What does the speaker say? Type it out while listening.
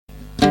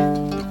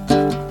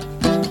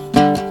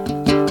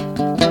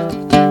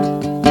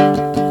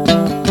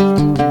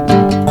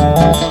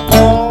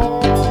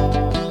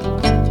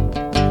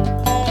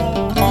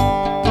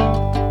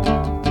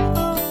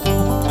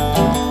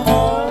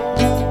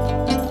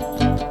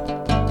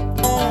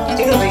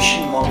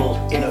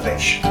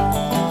innovation.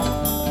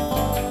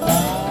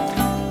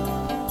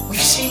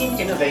 We've seen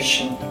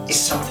innovation is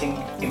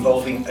something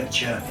involving a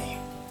journey.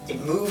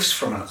 It moves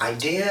from an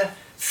idea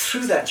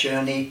through that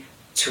journey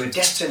to a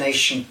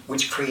destination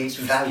which creates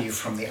value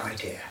from the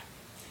idea.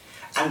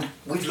 And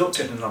we've looked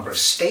at a number of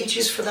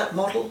stages for that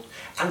model,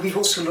 and we've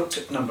also looked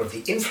at a number of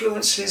the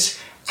influences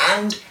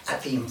and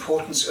at the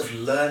importance of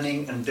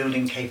learning and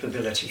building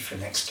capability for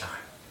next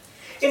time.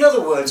 In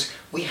other words,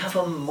 we have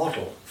a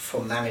model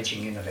for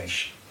managing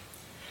innovation.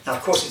 Now,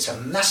 of course, it's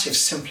a massive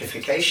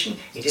simplification.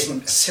 It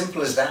isn't as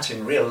simple as that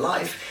in real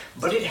life,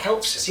 but it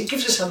helps us. It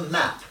gives us a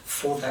map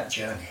for that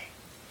journey.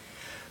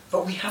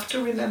 But we have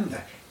to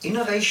remember,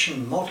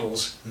 innovation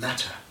models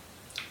matter.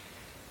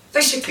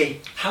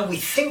 Basically, how we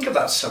think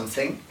about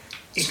something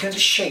is going to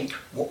shape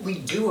what we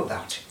do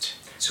about it.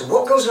 So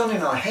what goes on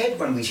in our head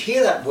when we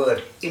hear that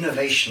word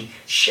innovation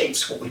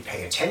shapes what we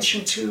pay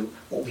attention to,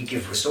 what we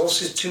give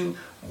resources to,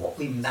 what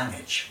we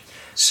manage.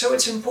 So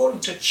it's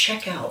important to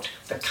check out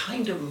the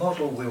kind of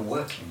model we're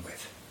working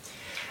with.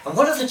 And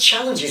one of the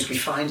challenges we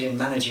find in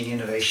managing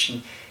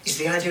innovation is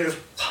the idea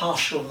of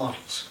partial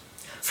models.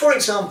 For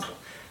example,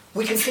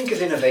 we can think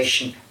of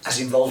innovation as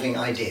involving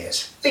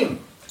ideas.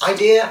 Bing!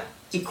 Idea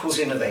equals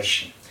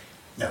innovation.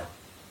 No.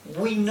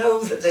 We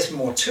know that there's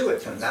more to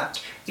it than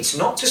that. It's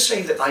not to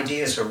say that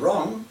ideas are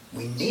wrong.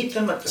 We need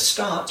them at the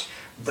start,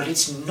 but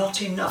it's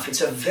not enough.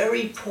 It's a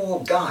very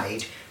poor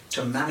guide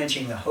to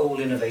managing the whole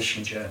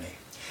innovation journey.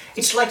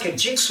 It's like a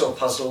jigsaw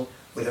puzzle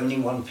with only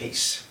one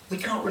piece. We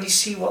can't really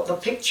see what the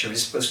picture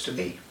is supposed to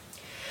be.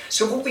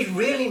 So what we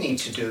really need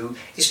to do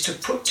is to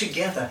put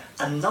together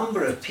a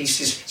number of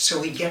pieces so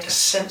we get a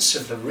sense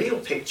of the real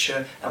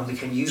picture and we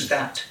can use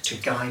that to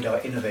guide our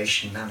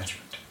innovation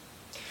management.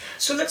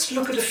 So let's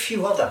look at a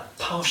few other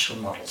partial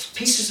models,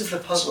 pieces of the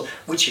puzzle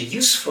which are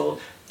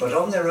useful but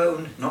on their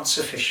own not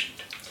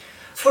sufficient.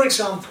 For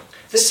example,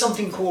 there's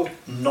something called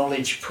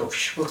knowledge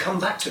push. We'll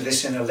come back to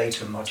this in a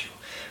later module.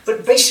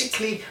 But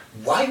basically,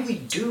 why we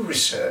do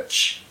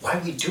research,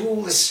 why we do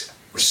all this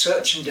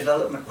research and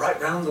development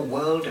right around the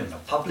world in the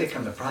public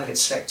and the private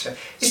sector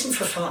isn't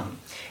for fun.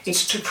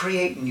 It's to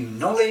create new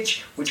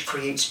knowledge, which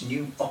creates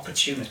new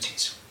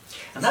opportunities.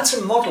 And that's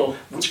a model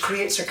which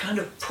creates a kind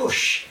of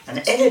push, an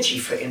energy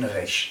for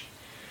innovation.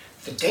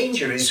 The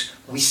danger is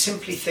we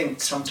simply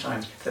think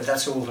sometimes that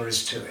that's all there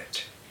is to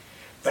it.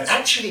 But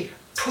actually,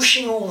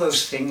 pushing all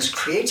those things,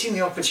 creating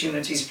the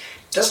opportunities,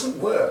 doesn't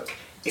work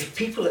if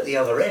people at the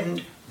other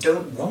end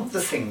don't want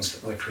the things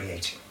that we're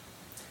creating.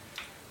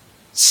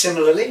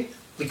 Similarly,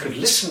 we could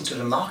listen to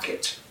the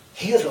market,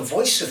 hear the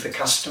voice of the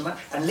customer,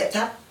 and let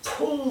that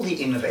pull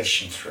the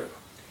innovation through.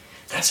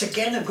 That's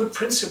again a good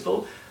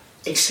principle,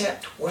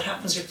 except what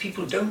happens if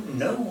people don't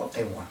know what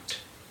they want?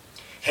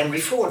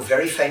 Henry Ford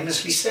very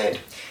famously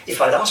said,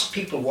 if I'd asked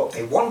people what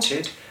they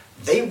wanted,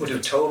 they would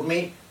have told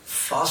me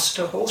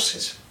faster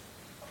horses.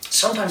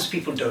 Sometimes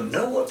people don't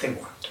know what they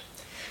want.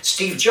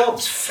 Steve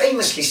Jobs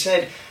famously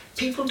said,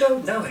 people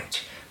don't know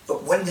it,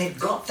 but when they've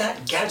got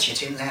that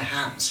gadget in their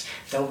hands,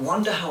 they'll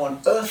wonder how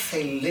on earth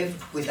they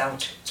lived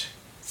without it.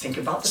 Think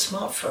about the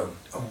smartphone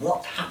and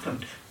what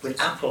happened with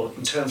Apple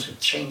in terms of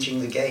changing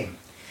the game.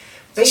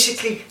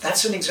 Basically,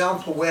 that's an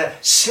example where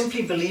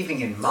simply believing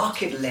in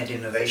market-led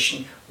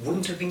innovation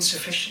wouldn't have been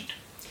sufficient.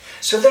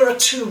 So there are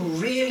two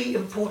really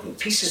important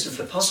pieces of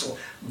the puzzle,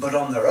 but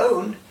on their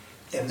own,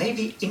 there may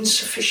be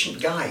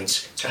insufficient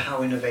guides to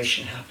how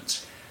innovation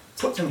happens.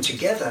 Put them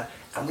together,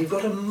 and we've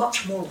got a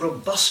much more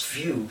robust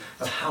view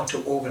of how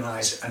to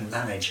organize and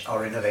manage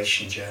our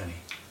innovation journey.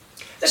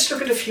 Let's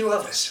look at a few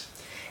others.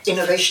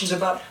 Innovations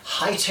about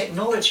high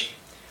technology.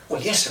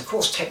 Well, yes, of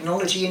course,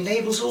 technology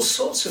enables all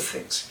sorts of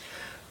things.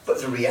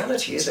 But the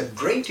reality is a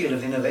great deal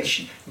of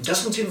innovation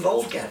doesn't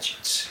involve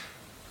gadgets.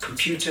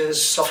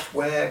 Computers,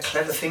 software,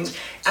 clever things.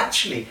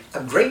 Actually,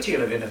 a great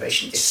deal of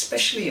innovation,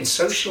 especially in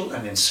social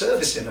and in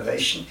service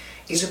innovation,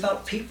 is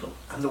about people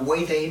and the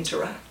way they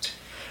interact.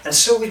 And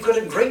so we've got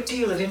a great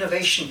deal of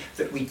innovation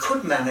that we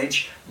could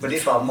manage, but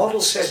if our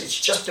model says it's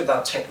just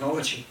about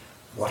technology,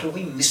 what are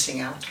we missing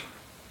out on?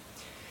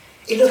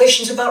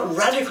 Innovation's about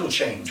radical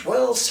change.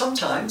 Well,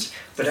 sometimes,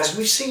 but as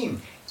we've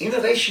seen,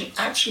 innovation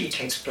actually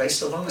takes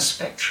place along a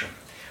spectrum,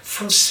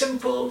 from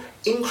simple,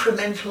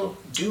 incremental,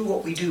 do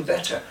what we do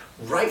better,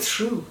 right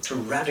through to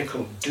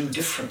radical, do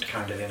different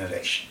kind of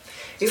innovation.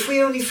 If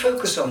we only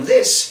focus on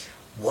this,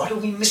 what are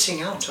we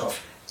missing out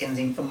of in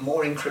the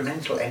more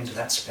incremental end of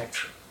that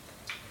spectrum?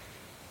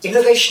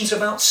 Innovation's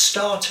about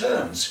star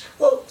turns.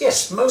 Well,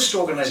 yes, most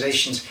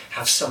organizations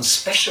have some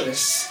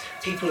specialists,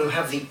 people who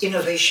have the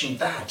innovation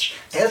badge.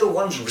 They're the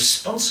ones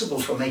responsible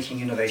for making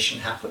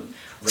innovation happen.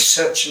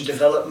 Research and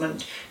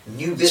development,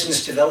 new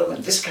business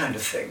development, this kind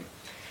of thing.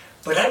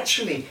 But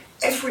actually,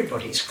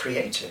 everybody's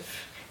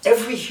creative.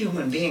 Every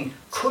human being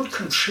could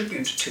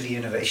contribute to the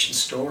innovation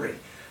story.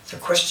 The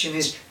question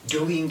is,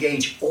 do we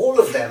engage all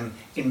of them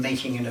in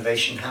making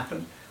innovation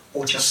happen,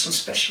 or just some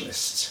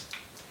specialists?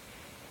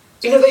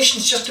 Innovation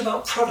is just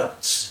about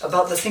products,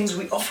 about the things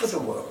we offer the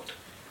world.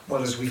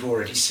 Well, as we've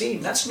already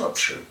seen, that's not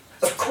true.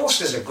 Of course,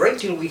 there's a great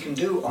deal we can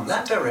do on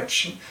that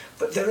direction,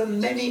 but there are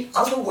many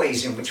other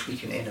ways in which we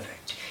can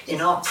innovate.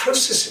 In our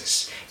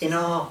processes, in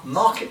our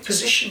market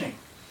positioning,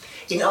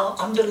 in our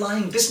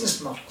underlying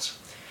business models.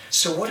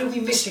 So what are we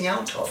missing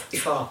out of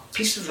if our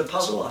piece of the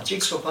puzzle, our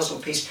jigsaw puzzle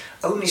piece,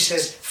 only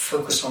says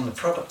focus on the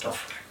product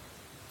offering?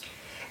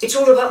 It's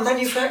all about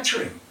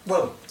manufacturing.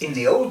 Well, in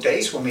the old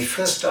days when we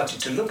first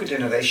started to look at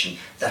innovation,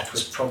 that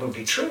was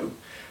probably true.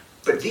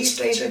 But these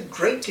days a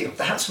great deal,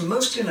 perhaps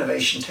most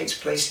innovation takes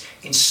place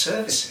in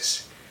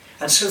services.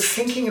 And so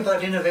thinking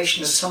about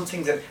innovation as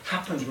something that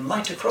happens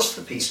right across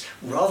the piece,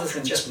 rather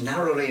than just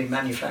narrowly in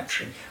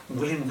manufacturing,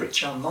 will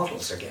enrich our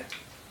models again.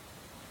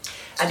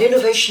 And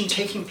innovation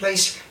taking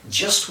place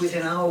just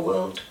within our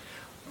world.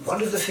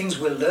 One of the things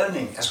we're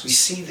learning as we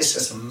see this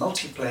as a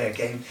multiplayer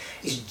game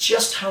is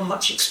just how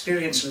much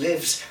experience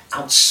lives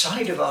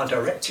outside of our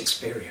direct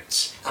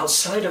experience,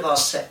 outside of our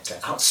sector,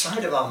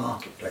 outside of our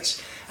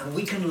marketplace. And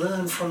we can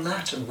learn from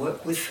that and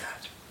work with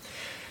that.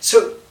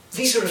 So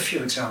these are a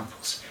few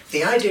examples.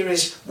 The idea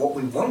is what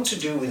we want to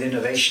do with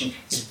innovation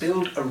is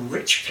build a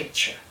rich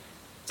picture.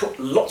 Put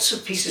lots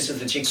of pieces of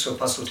the jigsaw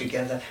puzzle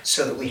together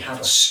so that we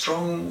have a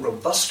strong,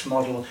 robust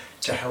model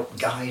to help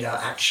guide our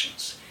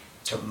actions,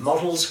 to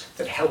models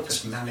that help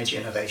us manage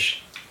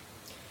innovation.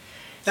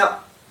 Now,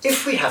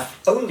 if we have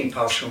only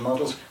partial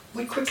models,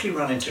 we quickly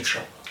run into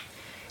trouble.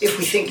 If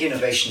we think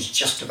innovation is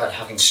just about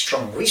having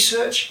strong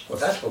research, well,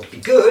 that will be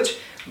good,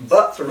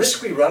 but the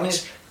risk we run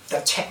is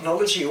that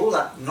technology, all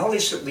that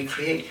knowledge that we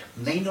create,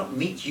 may not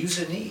meet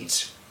user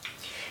needs.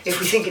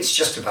 If we think it's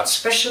just about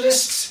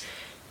specialists,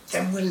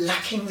 then we're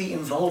lacking the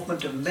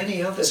involvement of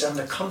many others and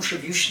the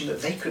contribution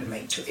that they could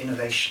make to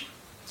innovation.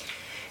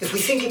 If we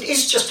think it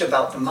is just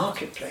about the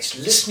marketplace,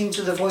 listening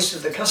to the voice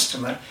of the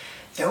customer,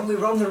 then we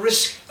run the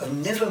risk of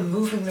never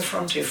moving the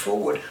frontier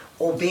forward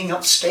or being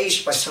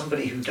upstaged by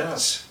somebody who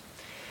does.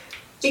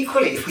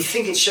 Equally, if we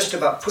think it's just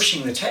about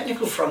pushing the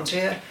technical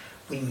frontier,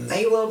 we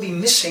may well be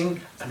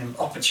missing an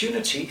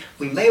opportunity.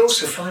 We may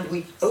also find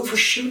we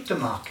overshoot the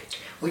market.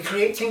 We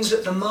create things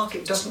that the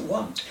market doesn't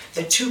want.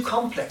 They're too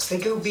complex. They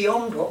go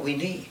beyond what we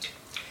need.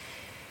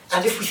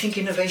 And if we think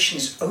innovation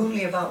is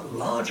only about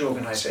large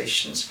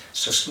organizations,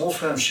 so small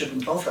firms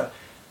shouldn't bother,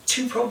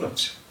 two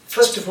problems.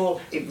 First of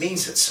all, it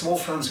means that small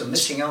firms are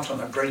missing out on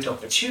a great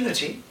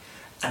opportunity.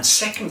 And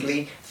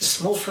secondly, the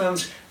small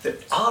firms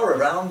that are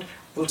around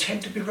will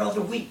tend to be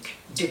rather weak,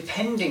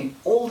 depending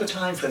all the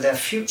time for their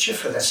future,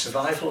 for their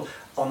survival,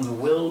 on the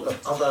will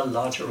of other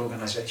larger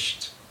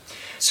organizations.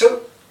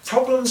 So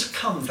problems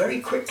come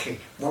very quickly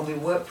when we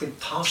work with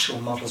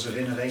partial models of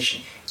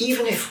innovation,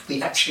 even if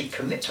we actually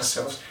commit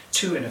ourselves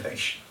to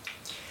innovation.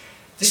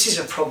 This is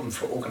a problem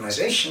for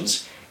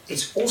organizations.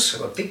 It's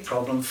also a big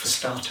problem for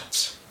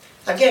startups.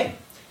 Again,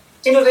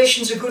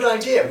 innovation's a good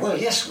idea. Well,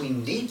 yes, we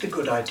need the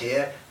good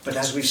idea, but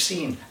as we've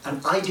seen,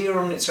 an idea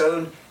on its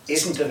own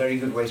isn't a very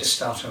good way to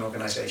start an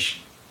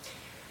organization.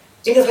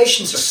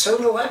 Innovation's a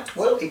solo act.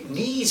 Well, it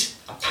needs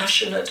a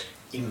passionate,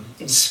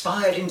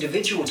 inspired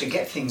individual to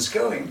get things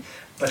going,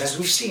 but as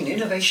we've seen,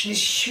 innovation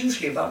is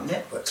hugely about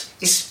networks,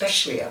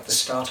 especially at the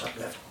startup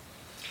level.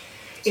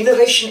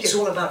 Innovation is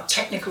all about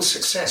technical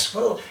success.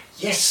 Well,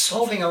 yes,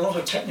 solving a lot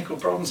of technical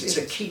problems is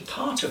a key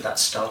part of that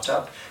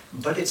startup,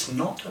 but it's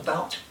not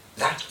about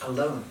that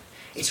alone.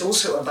 It's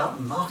also about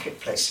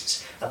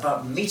marketplaces,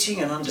 about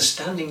meeting and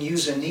understanding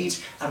user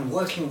needs and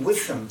working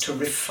with them to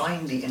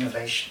refine the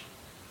innovation.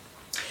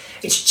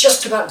 It's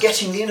just about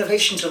getting the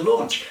innovation to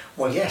launch.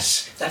 Well,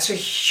 yes, that's a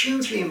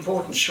hugely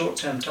important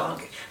short-term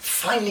target.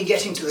 Finally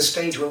getting to the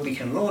stage where we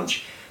can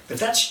launch, but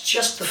that's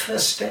just the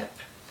first step.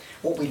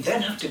 What we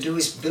then have to do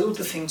is build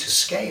the thing to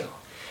scale,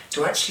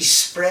 to actually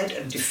spread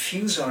and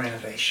diffuse our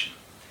innovation.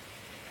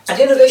 And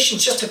innovation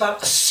is just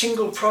about a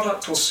single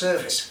product or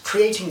service,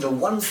 creating the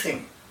one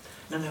thing.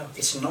 No,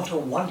 it's not a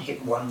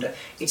one-hit wonder,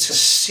 it's a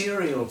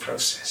serial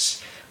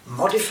process.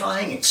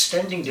 Modifying,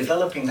 extending,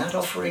 developing that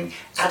offering,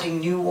 adding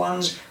new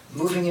ones,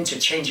 moving into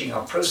changing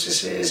our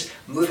processes,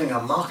 moving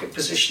our market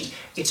positions.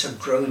 It's a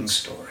growing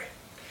story.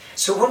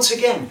 So once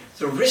again,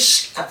 the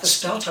risk at the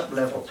startup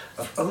level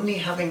of only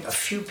having a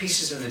few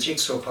pieces of the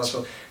jigsaw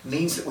puzzle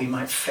means that we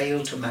might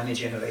fail to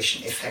manage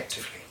innovation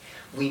effectively.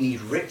 We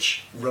need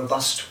rich,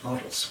 robust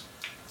models.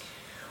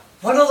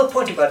 One other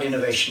point about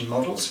innovation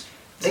models,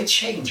 they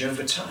change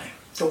over time.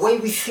 The way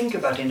we think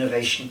about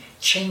innovation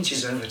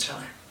changes over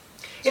time.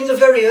 In the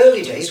very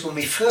early days, when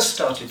we first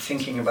started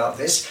thinking about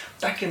this,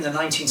 back in the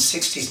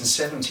 1960s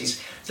and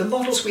 70s, the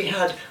models we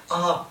had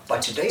are, by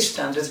today's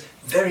standards,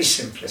 very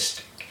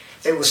simplistic.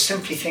 They were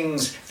simply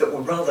things that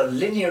were rather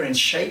linear in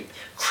shape,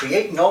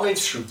 create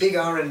knowledge through big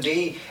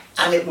R&D,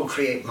 and it will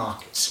create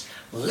markets.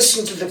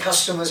 Listen to the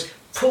customers,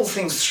 pull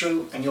things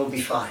through, and you'll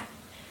be fine.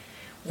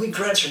 We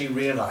gradually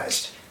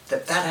realized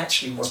that that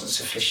actually wasn't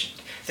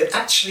sufficient. That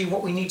actually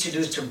what we need to do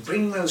is to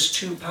bring those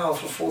two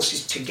powerful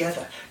forces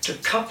together, to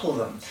couple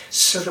them,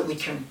 so that we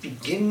can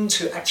begin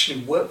to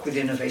actually work with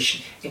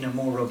innovation in a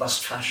more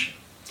robust fashion.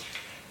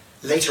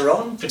 Later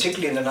on,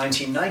 particularly in the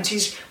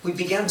 1990s, we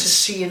began to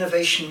see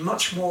innovation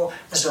much more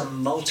as a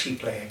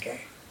multiplayer game.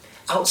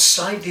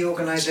 outside the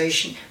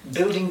organization,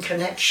 building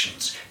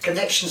connections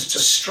to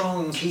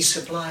strong key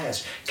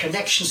suppliers,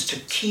 connections to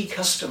key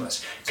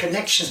customers,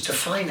 connections to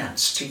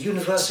finance, to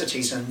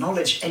universities and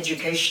knowledge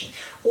education.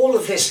 All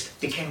of this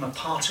became a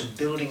part of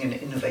building an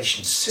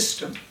innovation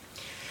system.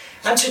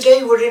 And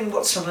today we're in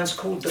what's sometimes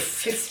called the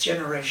fifth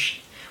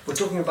generation. We're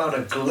talking about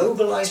a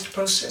globalized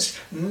process,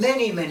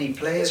 many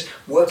players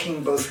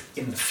working both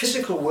in the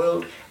physical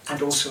world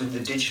and also in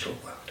the digital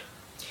world.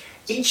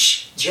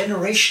 Each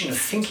generation of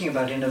thinking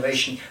about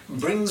innovation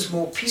brings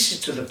more pieces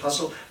to the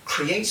puzzle,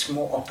 creates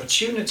more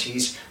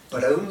opportunities,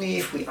 but only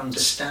if we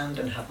understand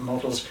and have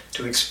models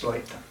to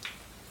exploit them.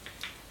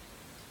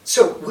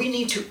 So we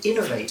need to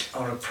innovate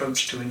our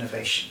approach to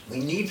innovation. We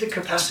need the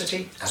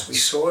capacity, as we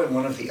saw in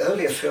one of the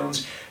earlier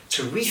films,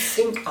 to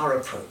rethink our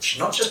approach,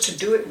 not just to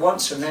do it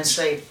once and then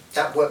say,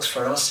 that works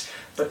for us,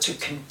 but to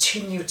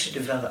continue to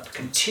develop,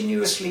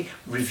 continuously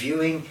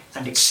reviewing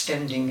and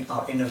extending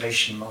our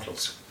innovation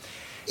models.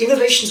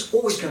 Innovation is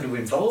always going to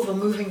involve a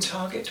moving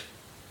target.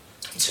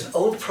 It's an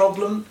old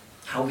problem,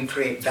 how we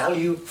create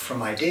value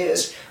from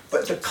ideas,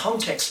 but the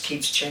context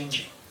keeps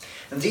changing.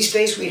 And these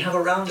days we have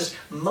around us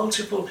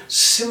multiple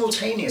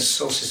simultaneous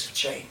sources of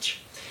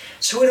change.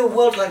 So in a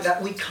world like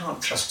that, we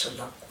can't trust to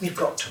luck. We've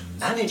got to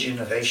manage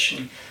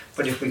innovation,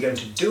 but if we're going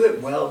to do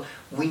it well,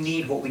 we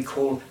need what we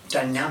call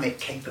dynamic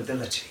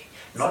capability.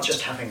 Not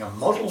just having a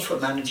model for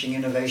managing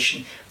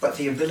innovation, but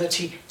the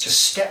ability to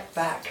step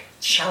back,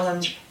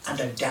 challenge and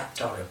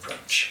adapt our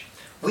approach.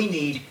 We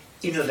need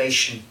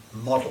innovation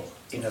model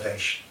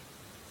innovation.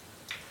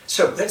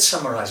 So let's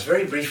summarize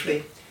very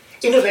briefly.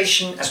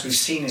 Innovation, as we've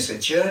seen, is a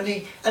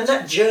journey, and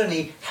that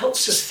journey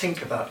helps us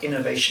think about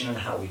innovation and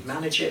how we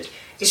manage it.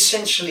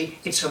 Essentially,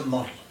 it's a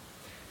model.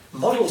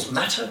 Models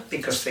matter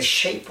because they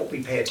shape what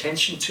we pay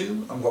attention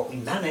to and what we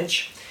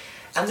manage,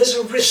 and there's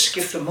a risk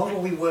if the model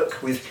we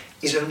work with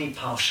is only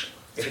partial,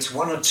 if it's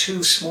one or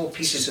two small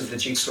pieces of the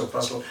jigsaw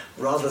puzzle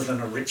rather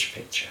than a rich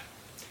picture.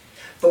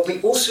 But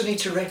we also need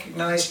to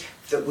recognize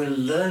that we're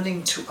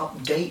learning to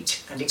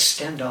update and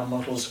extend our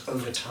models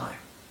over time.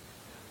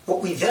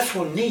 What we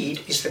therefore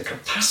need is the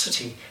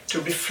capacity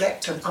to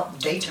reflect and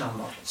update our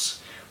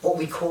models, what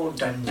we call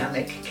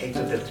dynamic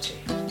capability.